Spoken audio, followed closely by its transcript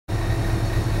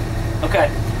Okay,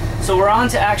 so we're on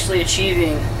to actually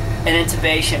achieving an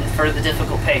intubation for the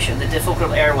difficult patient, the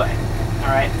difficult airway, all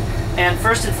right? And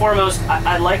first and foremost,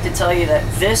 I'd like to tell you that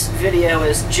this video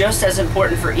is just as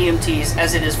important for EMTs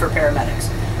as it is for paramedics.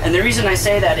 And the reason I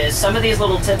say that is some of these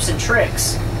little tips and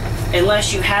tricks,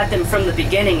 unless you had them from the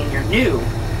beginning and you're new,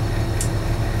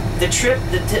 the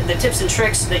tips and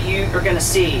tricks that you are going to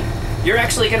see, you're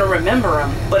actually going to remember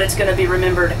them, but it's going to be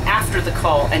remembered after the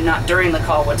call and not during the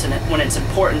call when it's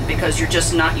important, because you're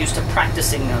just not used to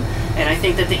practicing them. And I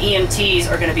think that the EMTs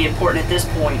are going to be important at this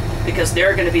point, because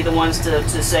they're going to be the ones to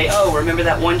say, oh, remember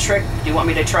that one trick? Do you want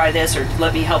me to try this, or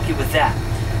let me help you with that?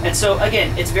 And so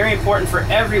again, it's very important for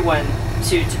everyone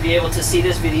to be able to see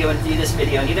this video and view this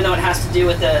video. And even though it has to do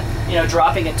with the,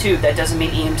 dropping a tube, that doesn't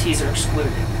mean EMTs are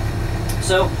excluded.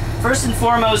 So first and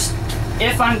foremost,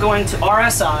 if I'm going to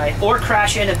RSI or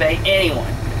crash intubate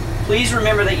anyone, please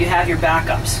remember that you have your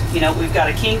backups. We've got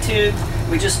a king tube.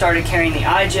 We just started carrying the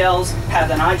eye gels.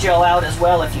 Have an eye gel out as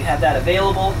well if you have that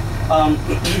available.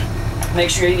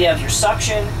 Make sure you have your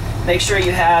suction. Make sure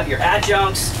you have your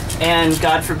adjuncts, and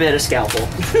God forbid a scalpel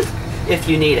if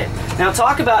you need it. Now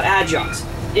talk about adjuncts.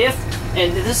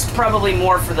 And this is probably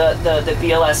more for the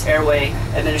BLS Airway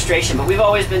administration, but we've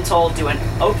always been told do an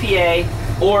OPA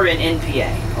or an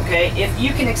NPA, okay? If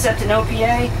you can accept an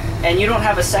OPA and you don't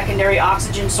have a secondary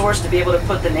oxygen source to be able to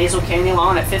put the nasal cannula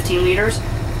on at 15 liters,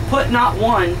 put not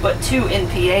one, but 2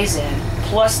 NPAs in,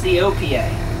 plus the OPA.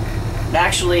 It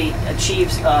actually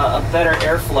achieves a better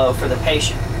airflow for the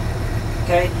patient,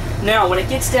 okay? Now, when it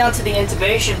gets down to the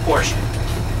intubation portion,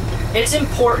 it's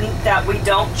important that we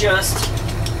don't just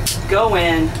go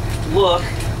in, look,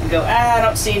 and go, I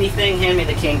don't see anything, hand me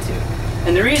the king tube.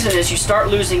 And the reason is you start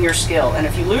losing your skill. And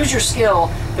if you lose your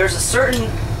skill, there's a certain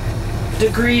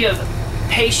degree of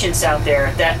patients out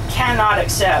there that cannot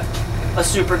accept a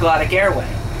supraglottic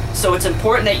airway. So it's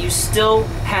important that you still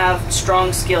have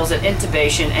strong skills at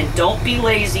intubation, and don't be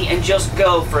lazy and just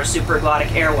go for a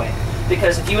supraglottic airway.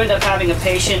 Because if you end up having a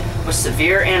patient with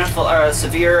severe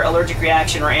allergic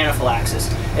reaction or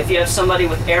anaphylaxis, if you have somebody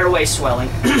with airway swelling,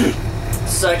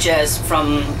 such as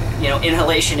from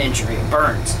inhalation injury or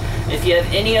burns, if you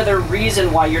have any other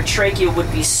reason why your trachea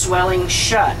would be swelling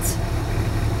shut,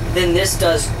 then this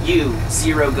does you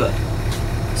zero good.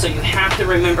 So you have to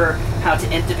remember how to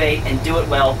intubate and do it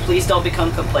well. Please don't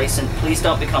become complacent. Please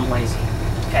don't become lazy.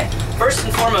 Okay, first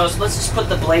and foremost, let's just put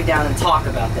the blade down and talk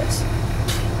about this.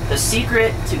 The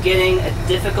secret to getting a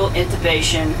difficult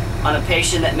intubation on a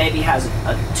patient that maybe has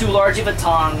too large of a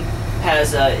tongue,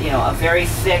 has a very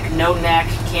thick, no neck,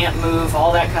 can't move,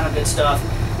 all that kind of good stuff,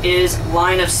 is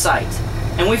line of sight.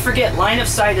 And we forget line of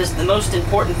sight is the most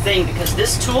important thing, because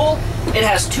this tool, it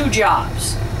has 2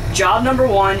 jobs. Job number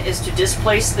 1 is to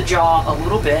displace the jaw a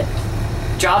little bit.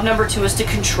 Job number 2 is to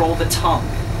control the tongue.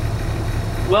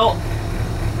 Well,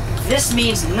 this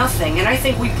means nothing, and I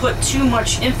think we put too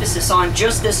much emphasis on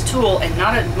just this tool and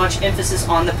not as much emphasis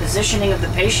on the positioning of the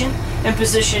patient and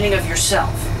positioning of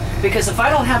yourself. Because if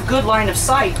I don't have good line of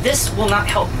sight, this will not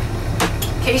help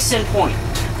me. Case in point,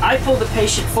 I pull the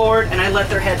patient forward and I let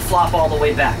their head flop all the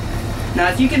way back. Now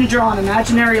if you can draw an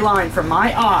imaginary line from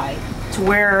my eye to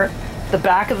where the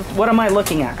back of the, what am I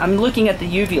looking at? I'm looking at the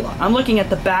uvula. I'm looking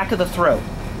at the back of the throat.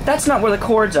 That's not where the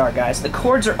cords are, guys. The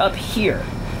cords are up here.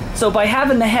 So by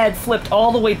having the head flipped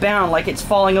all the way down like it's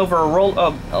falling over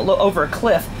over a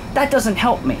cliff, that doesn't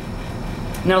help me.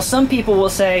 Now some people will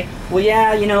say, well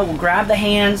yeah, we'll grab the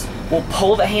hands, we'll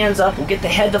pull the hands up, we'll get the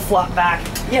head to flop back.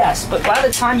 Yes, but by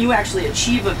the time you actually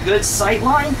achieve a good sight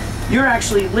line, you're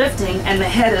actually lifting and the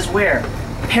head is where?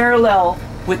 Parallel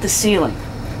with the ceiling,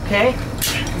 okay?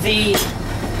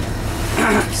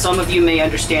 Some of you may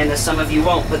understand this, some of you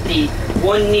won't, but the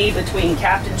one knee between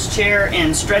captain's chair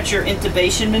and stretcher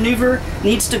intubation maneuver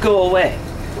needs to go away,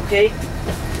 okay?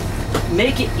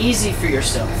 Make it easy for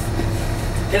yourself.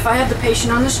 If I have the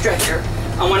patient on the stretcher,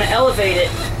 I want to elevate it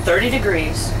 30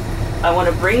 degrees. I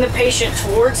want to bring the patient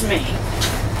towards me,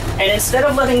 and instead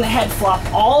of letting the head flop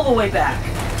all the way back,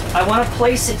 I want to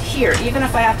place it here, even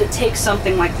if I have to take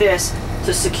something like this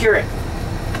to secure it.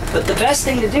 But the best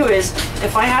thing to do is,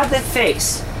 if I have the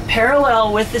face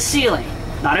parallel with the ceiling,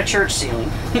 not a church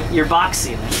ceiling, your box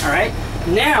ceiling, all right?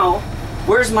 Now,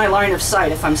 where's my line of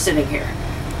sight if I'm sitting here?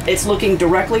 It's looking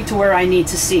directly to where I need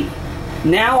to see.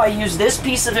 Now I use this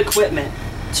piece of equipment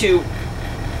to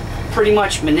pretty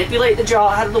much manipulate the jaw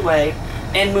out of the way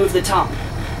and move the tongue.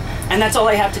 And that's all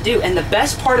I have to do. And the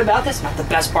best part about this, not the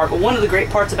best part, but one of the great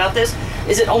parts about this,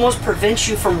 is it almost prevents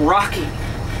you from rocking.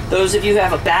 Those of you who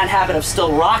have a bad habit of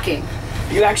still rocking,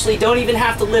 you actually don't even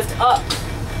have to lift up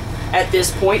at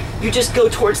this point. You just go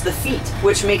towards the feet,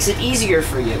 which makes it easier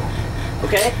for you.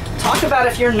 Okay? Talk about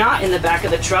if you're not in the back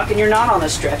of the truck and you're not on a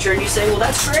stretcher and you say, well,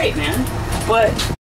 that's great, man, but